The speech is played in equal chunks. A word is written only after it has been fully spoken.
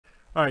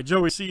All right,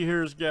 Joey C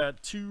here's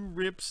got 2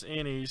 rips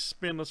and a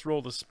spin. Let's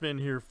roll the spin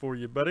here for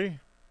you, buddy.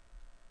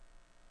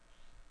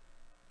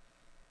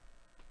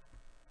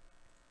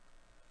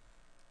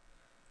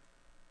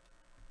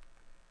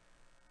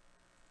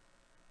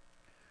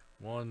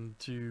 One,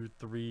 two,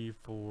 three,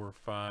 four,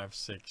 five,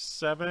 six,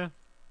 7.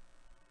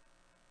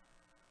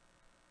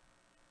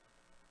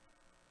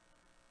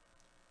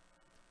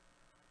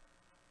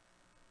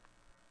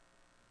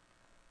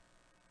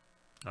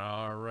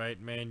 All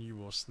right, man, you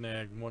will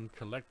snag 1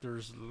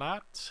 collector's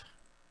lot.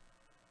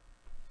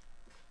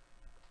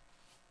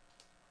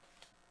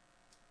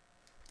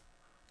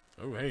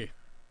 Oh, hey.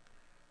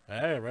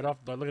 Hey, right off,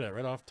 look at that,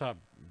 right off top.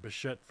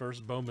 Bichette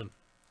first Bowman.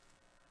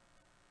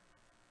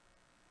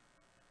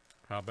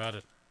 How about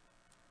it?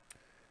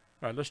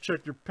 All right, let's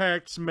check your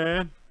packs,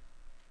 man.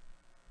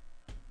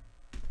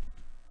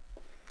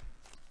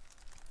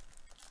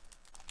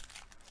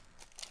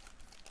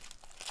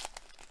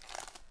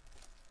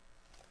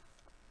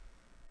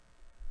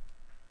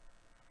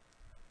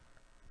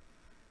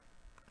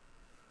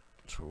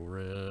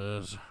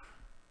 Torres.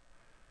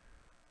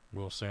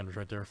 Will Sanders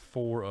right there.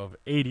 4 of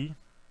 80.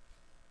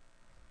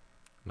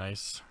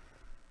 Nice.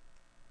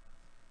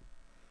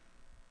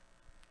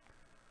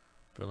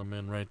 Fill him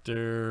in right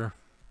there.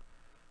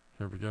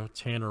 Here we go.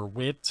 Tanner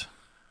Witt.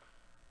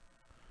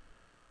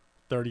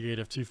 38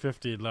 of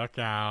 250. Luck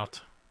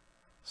out.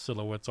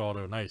 Silhouettes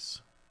auto.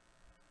 Nice.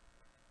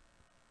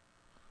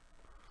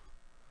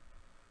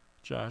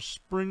 Josh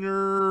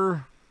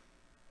Springer.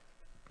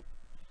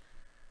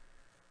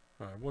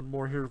 All right, 1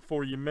 more here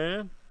for you,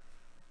 man.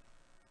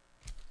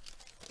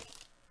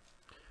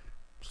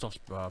 Stuff's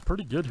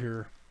pretty good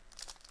here.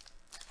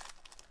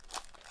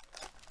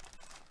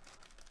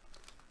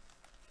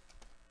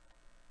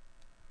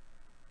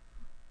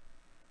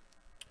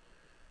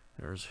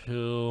 There's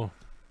Hill.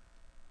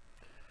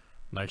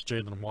 Nice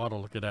Jalen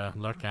Waddle. Look at that.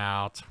 Look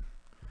out.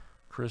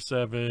 Chris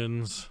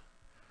Evans.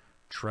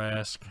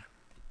 Trask.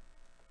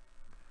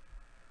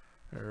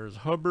 There's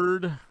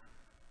Hubbard.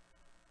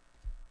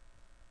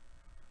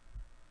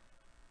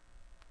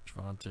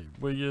 Javonte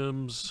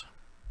Williams.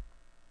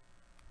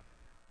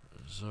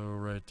 Zoe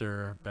right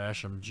there.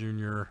 Basham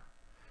Jr.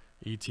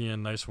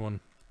 ETN. Nice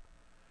one.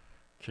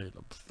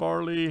 Caleb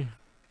Farley.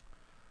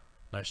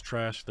 Nice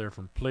Trask there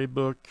from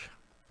Playbook.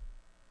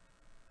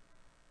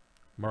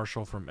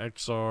 Marshall from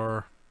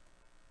XR.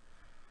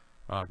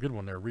 Good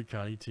one there.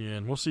 Recon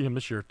ETN. We'll see him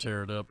this year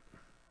tear it up.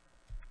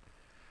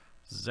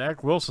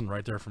 Zach Wilson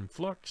right there from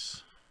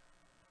Flux.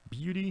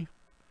 Beauty.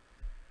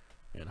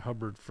 And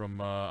Hubbard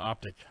from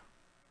Optic.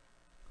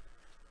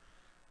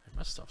 Hey,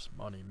 my stuff's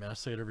money, man. I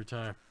say it every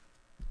time.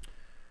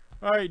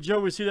 All right, Joe,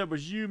 we see that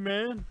was you,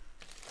 man.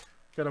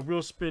 Got a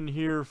wheel spin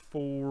here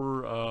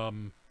for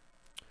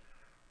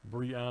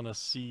Brianna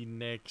C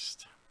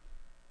next.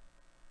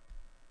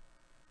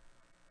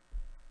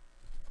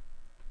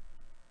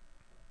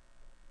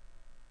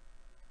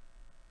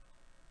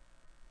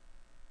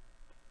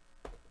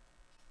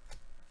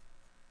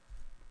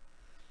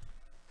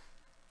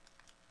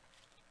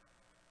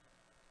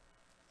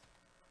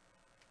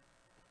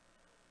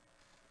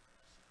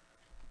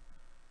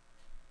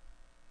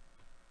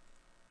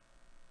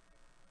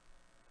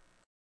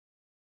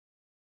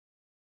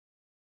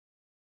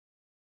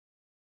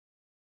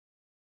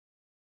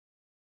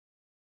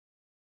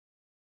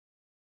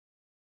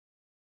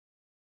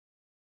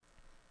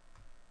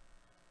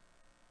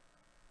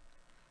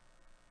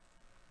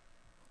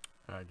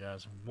 All right,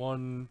 guys.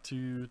 1,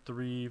 2,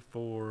 3,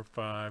 4,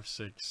 5,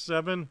 6,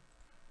 7.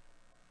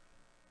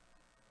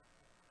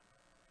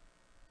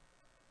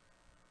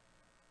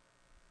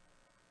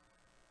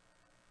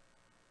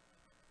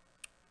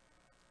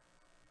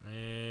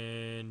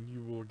 And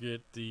you will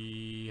get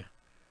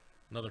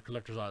another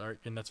collector's lot,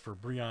 and that's for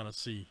Brianna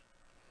C.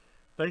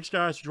 Thanks,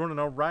 guys, for joining.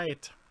 All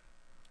right.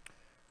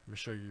 Let me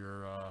show you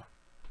your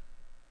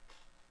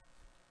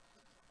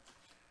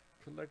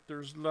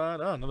collector's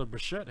lot. Oh, another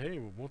Bichette. Hey,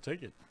 we'll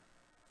take it.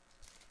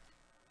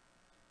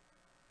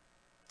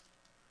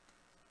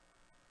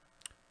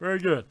 Very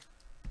good.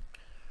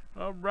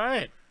 All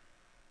right.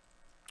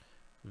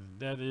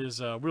 That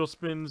is wheel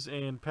spins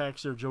and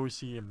packs there. Joey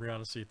C and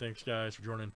Brianna C. Thanks, guys, for joining.